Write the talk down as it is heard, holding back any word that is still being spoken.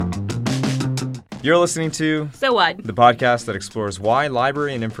You're listening to So What? The podcast that explores why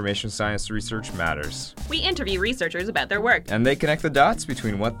library and information science research matters. We interview researchers about their work. And they connect the dots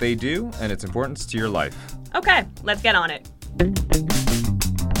between what they do and its importance to your life. Okay, let's get on it.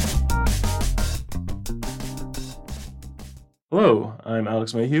 Hello, I'm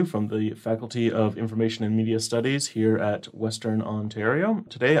Alex Mayhew from the Faculty of Information and Media Studies here at Western Ontario.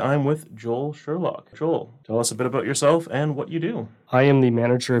 Today I'm with Joel Sherlock. Joel, tell us a bit about yourself and what you do. I am the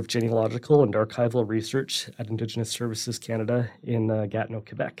Manager of Genealogical and Archival Research at Indigenous Services Canada in Gatineau,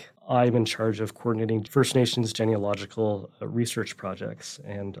 Quebec. I'm in charge of coordinating First Nations genealogical research projects,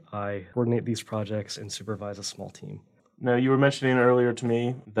 and I coordinate these projects and supervise a small team. Now, you were mentioning earlier to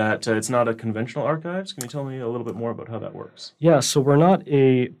me that it's not a conventional archives. Can you tell me a little bit more about how that works? Yeah, so we're not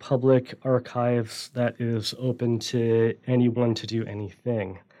a public archives that is open to anyone to do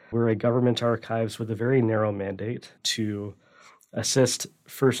anything. We're a government archives with a very narrow mandate to assist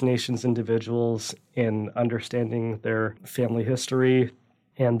First Nations individuals in understanding their family history,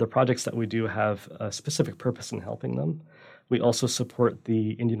 and the projects that we do have a specific purpose in helping them. We also support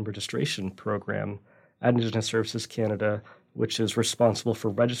the Indian Registration Program at Indigenous Services Canada, which is responsible for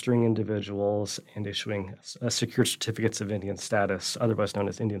registering individuals and issuing secured certificates of Indian status, otherwise known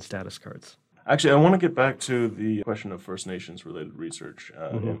as Indian status cards. Actually, I want to get back to the question of First Nations-related research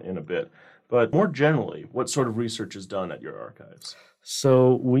in a bit. But more generally, what sort of research is done at your archives?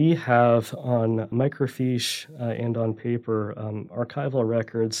 So we have on microfiche and on paper archival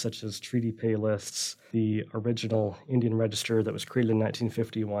records such as treaty pay lists, the original Indian Register that was created in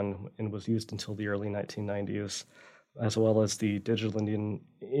 1951 and was used until the early 1990s, as well as the digital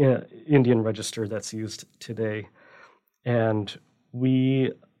Indian Register that's used today. And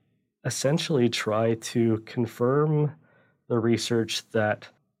we essentially try to confirm the research that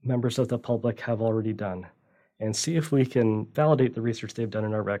members of the public have already done and see if we can validate the research they've done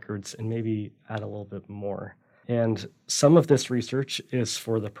in our records and maybe add a little bit more. And some of this research is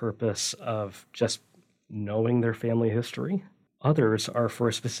for the purpose of just knowing their family history. Others are for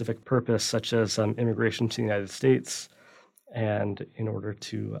a specific purpose, such as immigration to the United States and in order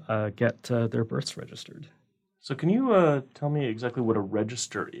to get their births registered. So can you tell me exactly what a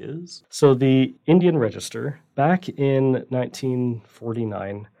register is? So the Indian Register, back in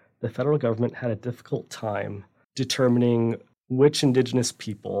 1949, the federal government had a difficult time determining which Indigenous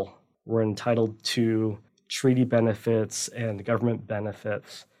people were entitled to treaty benefits and government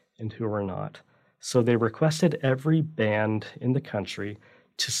benefits and who were not. So they requested every band in the country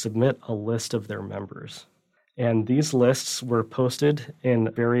to submit a list of their members. And these lists were posted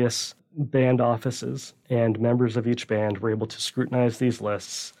in various band offices, and members of each band were able to scrutinize these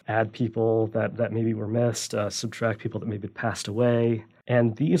lists, add people that maybe were missed, subtract people that maybe had passed away.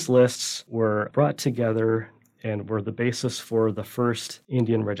 And these lists were brought together and were the basis for the first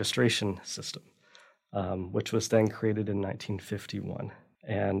Indian registration system, which was then created in 1951.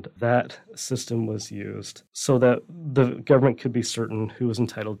 And that system was used so that the government could be certain who was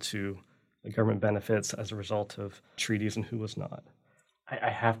entitled to the government benefits as a result of treaties and who was not. I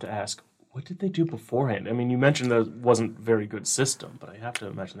have to ask, what did they do beforehand? I mean, you mentioned that it wasn't a very good system, but I have to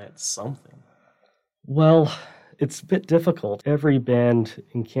imagine they had something. Well, it's a bit difficult. Every band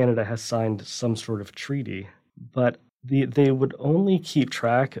in Canada has signed some sort of treaty, but they would only keep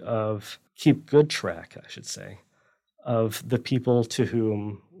good track, of the people to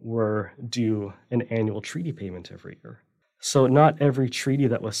whom were due an annual treaty payment every year. So not every treaty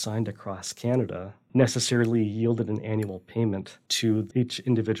that was signed across Canada necessarily yielded an annual payment to each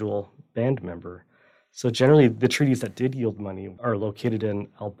individual band member. So generally, the treaties that did yield money are located in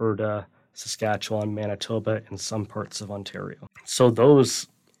Alberta, Saskatchewan, Manitoba, and some parts of Ontario. So those,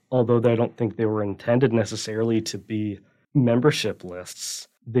 although I don't think they were intended necessarily to be membership lists,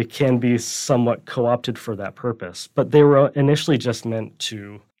 they can be somewhat co-opted for that purpose. But they were initially just meant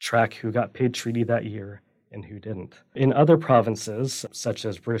to track who got paid treaty that year and who didn't. In other provinces, such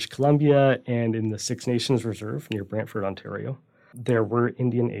as British Columbia and in the Six Nations Reserve near Brantford, Ontario, there were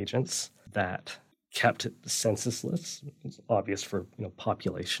Indian agents that kept census lists. It's obvious for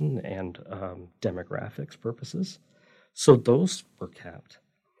population and demographics purposes. So those were kept.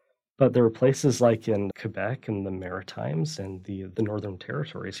 But there were places like in Quebec and the Maritimes and the Northern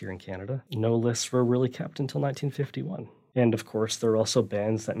Territories here in Canada, no lists were really kept until 1951. And of course, there are also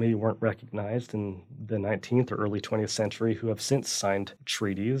bands that maybe weren't recognized in the 19th or early 20th century who have since signed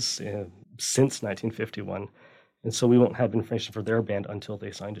treaties since 1951. And so we won't have information for their band until they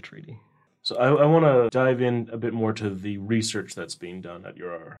signed a treaty. So I want to dive in a bit more to the research that's being done at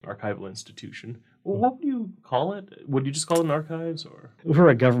your archival institution. Well, what would you call it? Would you just call it an archives or? We're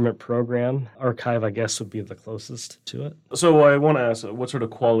a government program. Archive, I guess, would be the closest to it. So I want to ask, what sort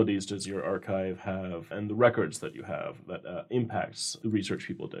of qualities does your archive have and the records that you have that impacts the research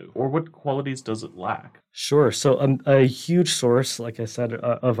people do? Or what qualities does it lack? Sure. So a huge source, like I said,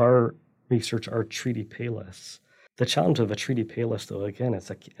 of our research are treaty pay lists. The challenge of a treaty pay list, though, again,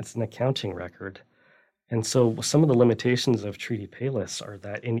 it's an accounting record. And so some of the limitations of treaty pay lists are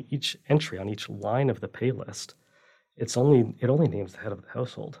that in each entry, on each line of the pay list, it only names the head of the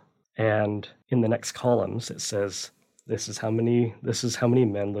household. And in the next columns, it says, this is how many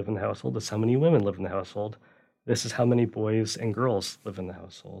men live in the household, this is how many women live in the household, this is how many boys and girls live in the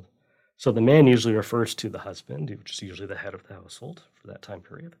household. So the man usually refers to the husband, which is usually the head of the household for that time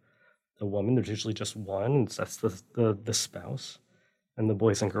period. The woman, there's usually just one, that's the spouse. And the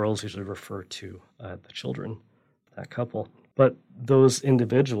boys and girls usually refer to the children, that couple. But those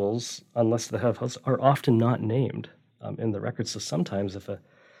individuals, unless they have husbands, are often not named in the records. So sometimes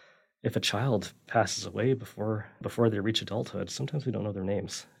if a child passes away before they reach adulthood, sometimes we don't know their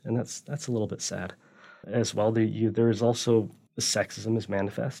names. And that's a little bit sad. As well, there is also sexism is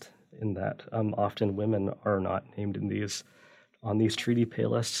manifest in that often women are not named on these treaty pay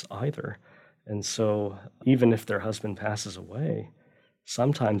lists either. And so even if their husband passes away,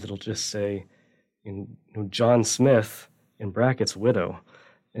 sometimes it'll just say, John Smith, in brackets, widow.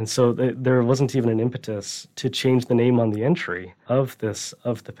 And so there wasn't even an impetus to change the name on the entry of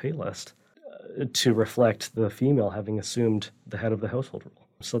the pay list to reflect the female having assumed the head of the household role.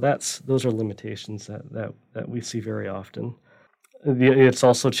 So those are limitations that we see very often. It's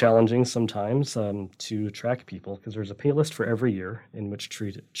also challenging sometimes to track people because there's a pay list for every year in which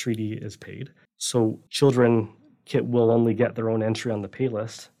treaty is paid. So children will only get their own entry on the pay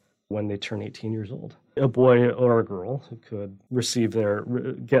list when they turn 18 years old. A boy or a girl could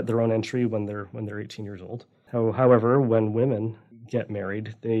get their own entry when they're 18 years old. However, when women get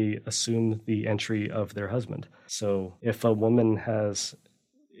married, they assume the entry of their husband. So if a woman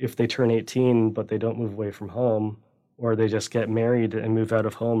if they turn 18 but they don't move away from home, or they just get married and move out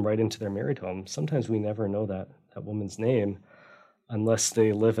of home right into their married home, sometimes we never know that woman's name unless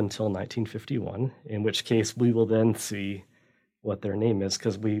they live until 1951, in which case we will then see what their name is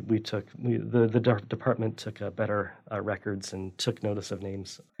because the department took better records and took notice of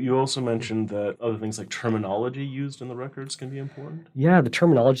names. You also mentioned that other things like terminology used in the records can be important. Yeah, the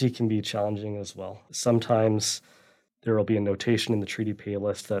terminology can be challenging as well. Sometimes there will be a notation in the treaty pay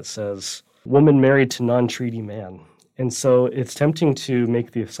list that says, woman married to non-treaty man. And so it's tempting to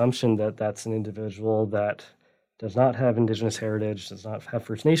make the assumption that that's an individual that does not have Indigenous heritage, does not have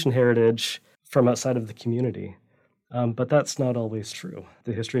First Nation heritage from outside of the community. But that's not always true.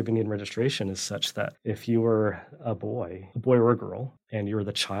 The history of Indian registration is such that if you were a boy or a girl, and you were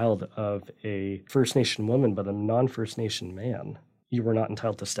the child of a First Nation woman but a non-First Nation man, you were not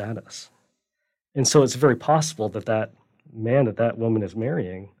entitled to status. And so it's very possible that man that woman is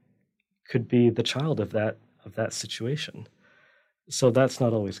marrying could be the child of that situation. So that's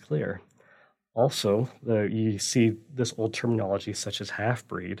not always clear. Also, you see this old terminology such as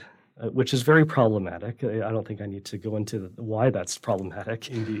half-breed, which is very problematic. I don't think I need to go into why that's problematic.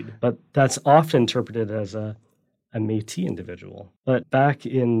 Indeed. But that's often interpreted as a Métis individual. But back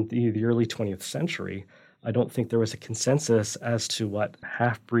in the early 20th century, I don't think there was a consensus as to what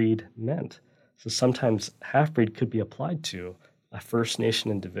half-breed meant. So sometimes half-breed could be applied to a First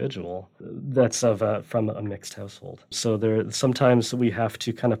Nation individual that's from a mixed household. So sometimes we have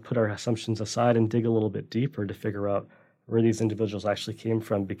to kind of put our assumptions aside and dig a little bit deeper to figure out where these individuals actually came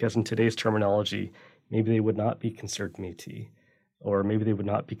from, because in today's terminology, maybe they would not be considered Métis, or maybe they would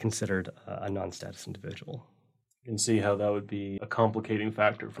not be considered a non-status individual. You can see how that would be a complicating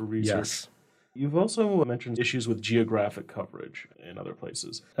factor for research. Yes. You've also mentioned issues with geographic coverage in other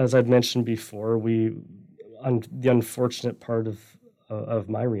places. As I'd mentioned before, the unfortunate part of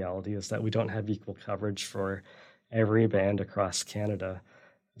my reality is that we don't have equal coverage for every band across Canada.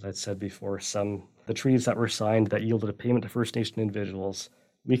 As I'd said before, the treaties that were signed that yielded a payment to First Nation individuals,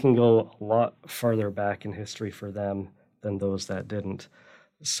 we can go a lot farther back in history for them than those that didn't.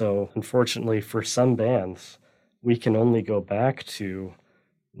 So unfortunately, for some bands, we can only go back to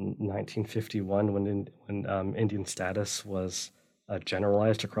 1951 when Indian status was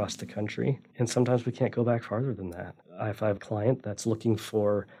generalized across the country. And sometimes we can't go back farther than that. If I have a client that's looking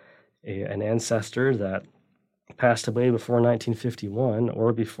for an ancestor that passed away before 1951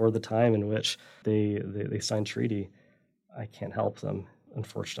 or before the time in which they signed treaty, I can't help them,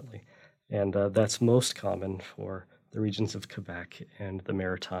 unfortunately. And that's most common for the regions of Quebec and the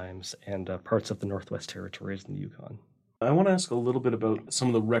Maritimes and parts of the Northwest Territories and the Yukon. I want to ask a little bit about some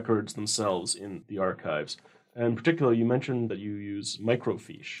of the records themselves in the archives. In particular, you mentioned that you use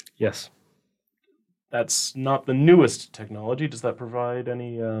microfiche. Yes. That's not the newest technology. Does that provide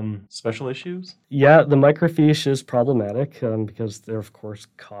any special issues? Yeah, the microfiche is problematic because they're, of course,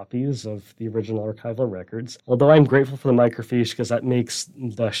 copies of the original archival records. Although I'm grateful for the microfiche because that makes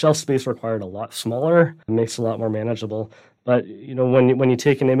the shelf space required a lot smaller, it makes it a lot more manageable. But when you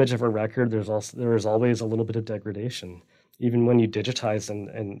take an image of a record, there is always a little bit of degradation. Even when you digitize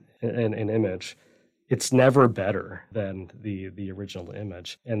an image, it's never better than the original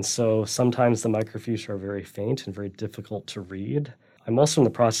image. And so sometimes the microfiche are very faint and very difficult to read. I'm also in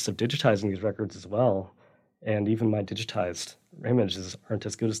the process of digitizing these records as well. And even my digitized images aren't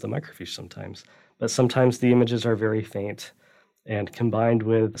as good as the microfiche sometimes. But sometimes the images are very faint. And combined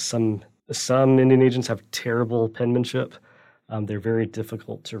with some Indian agents have terrible penmanship. They're very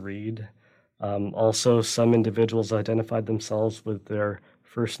difficult to read. Also, some individuals identified themselves with their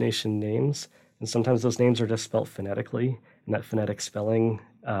First Nation names. And sometimes those names are just spelled phonetically, and that phonetic spelling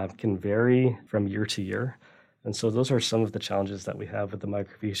can vary from year to year. And so those are some of the challenges that we have with the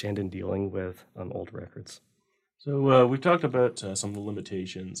microfiche and in dealing with old records. So we've talked about some of the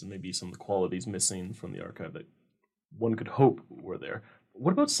limitations and maybe some of the qualities missing from the archive that one could hope were there.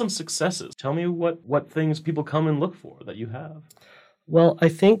 What about some successes? Tell me what things people come and look for that you have. Well, I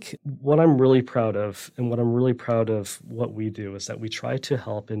think what I'm really proud of and what we do is that we try to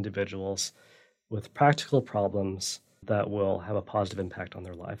help individuals with practical problems that will have a positive impact on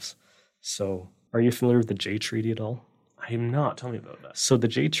their lives. So are you familiar with the Jay Treaty at all? I am not. Tell me about that. So the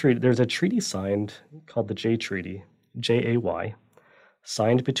Jay Treaty, there's a treaty signed called the Jay Treaty, Jay,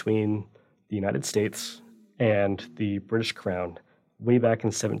 signed between the United States and the British Crown way back in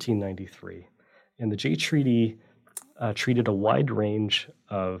 1793. And the Jay Treaty treated a wide range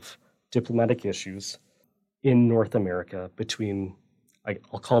of diplomatic issues in North America between,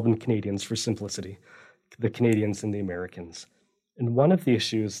 I'll call them Canadians for simplicity, the Canadians and the Americans. And one of the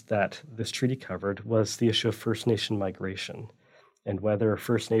issues that this treaty covered was the issue of First Nation migration and whether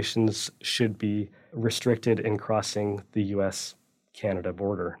First Nations should be restricted in crossing the U.S.-Canada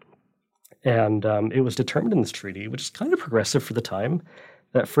border. And it was determined in this treaty, which is kind of progressive for the time,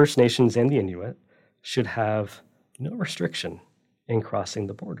 that First Nations and the Inuit should have no restriction in crossing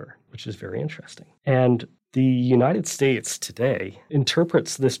the border, which is very interesting. And the United States today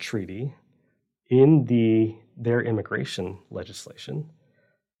interprets this treaty in their immigration legislation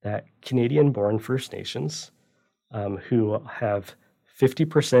that Canadian-born First Nations who have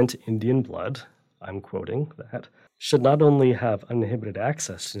 50% Indian blood, I'm quoting that, should not only have uninhibited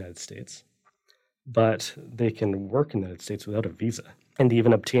access to the United States, but they can work in the United States without a visa and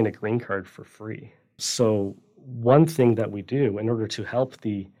even obtain a green card for free. So one thing that we do in order to help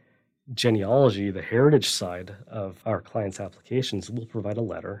the genealogy, the heritage side of our clients' applications, we'll provide a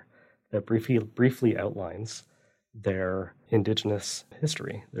letter that briefly outlines their Indigenous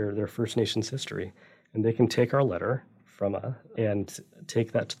history, their First Nations history. And they can take our letter and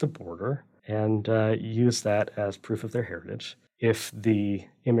take that to the border and use that as proof of their heritage. If the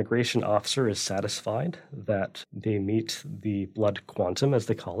immigration officer is satisfied that they meet the blood quantum, as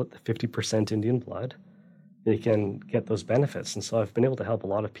they call it, the 50% Indian blood, they can get those benefits. And so I've been able to help a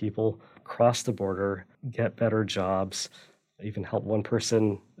lot of people cross the border, get better jobs, even help one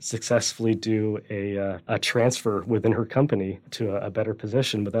person successfully do a transfer within her company to a better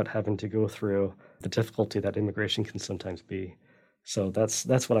position without having to go through the difficulty that immigration can sometimes be. So that's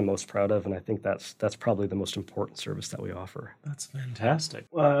what I'm most proud of, and I think that's probably the most important service that we offer. That's fantastic.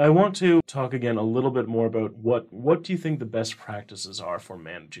 I want to talk again a little bit more about what do you think the best practices are for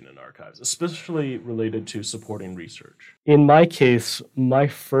managing an archives, especially related to supporting research? In my case,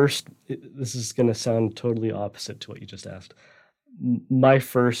 this is going to sound totally opposite to what you just asked. My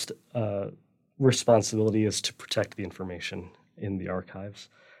first responsibility is to protect the information in the archives,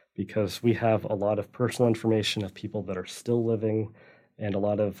 because we have a lot of personal information of people that are still living and a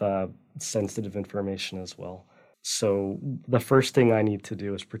lot of sensitive information as well. So the first thing I need to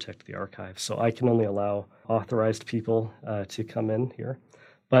do is protect the archives. So I can only allow authorized people to come in here.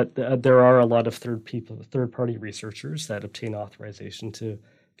 But there are a lot of third-party researchers that obtain authorization to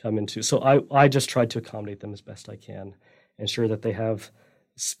come into. So I just try to accommodate them as best I can, ensure that they have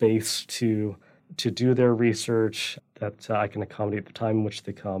space to do their research, that I can accommodate the time in which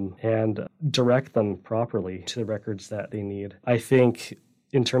they come, and direct them properly to the records that they need. I think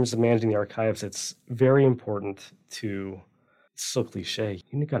in terms of managing the archives, it's very important to, it's so cliche,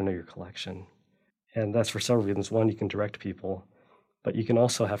 you got to know your collection. And that's for several reasons. One, you can direct people, but you can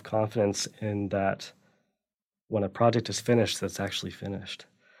also have confidence in that when a project is finished, that's actually finished.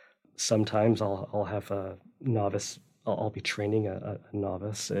 Sometimes I'll have a novice, I'll be training a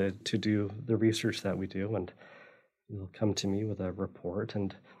novice to do the research that we do, and they'll come to me with a report,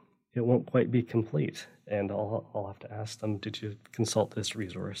 and it won't quite be complete. And I'll have to ask them, did you consult this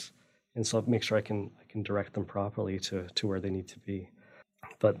resource? And so I'll make sure I can direct them properly to where they need to be.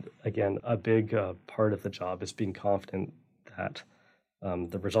 But again, a big part of the job is being confident that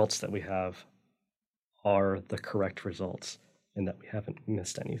the results that we have are the correct results and that we haven't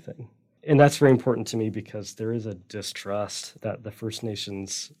missed anything. And that's very important to me because there is a distrust that the First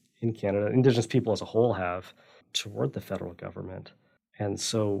Nations in Canada, Indigenous people as a whole, have toward the federal government. And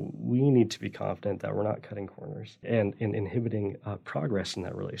so we need to be confident that we're not cutting corners and inhibiting progress in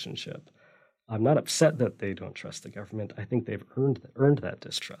that relationship. I'm not upset that they don't trust the government. I think they've earned that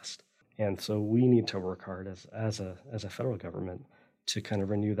distrust. And so we need to work hard as a federal government to kind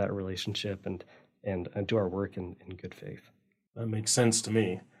of renew that relationship and do our work in good faith. That makes sense to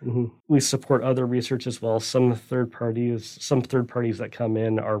me. Mm-hmm. We support other research as well. Some third parties that come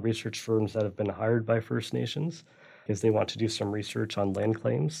in are research firms that have been hired by First Nations because they want to do some research on land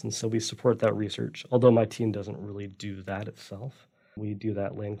claims. And so we support that research, although my team doesn't really do that itself. We do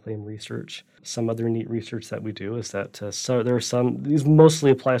that land claim research. Some other neat research that we do is that there are these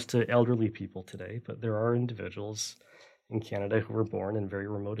mostly applies to elderly people today, but there are individuals in Canada who were born in very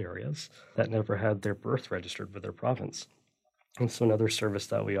remote areas that never had their birth registered with their province. And so another service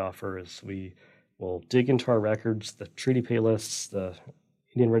that we offer is we will dig into our records, the treaty pay lists, the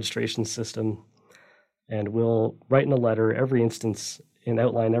Indian registration system, and we'll write in a letter every instance and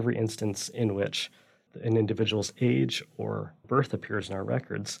outline every instance in which an individual's age or birth appears in our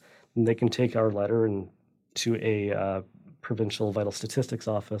records. And they can take our letter to a provincial vital statistics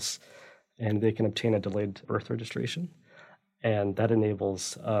office, and they can obtain a delayed birth registration. And that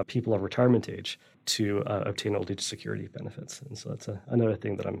enables people of retirement age to obtain old age security benefits. And so that's another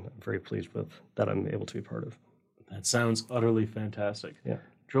thing that I'm very pleased with that I'm able to be part of. That sounds utterly fantastic. Yeah.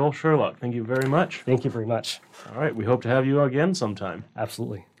 Joel Sherlock, thank you very much. Thank you very much. All right, we hope to have you again sometime.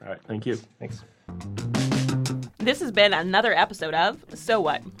 Absolutely. All right, thank you. Thanks. This has been another episode of So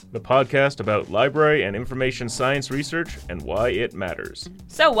What? The podcast about library and information science research and why it matters.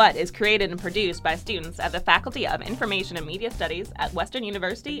 So What is created and produced by students at the Faculty of Information and Media Studies at Western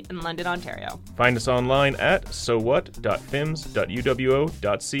University in London, Ontario. Find us online at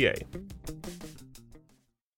sowhat.fims.uwo.ca.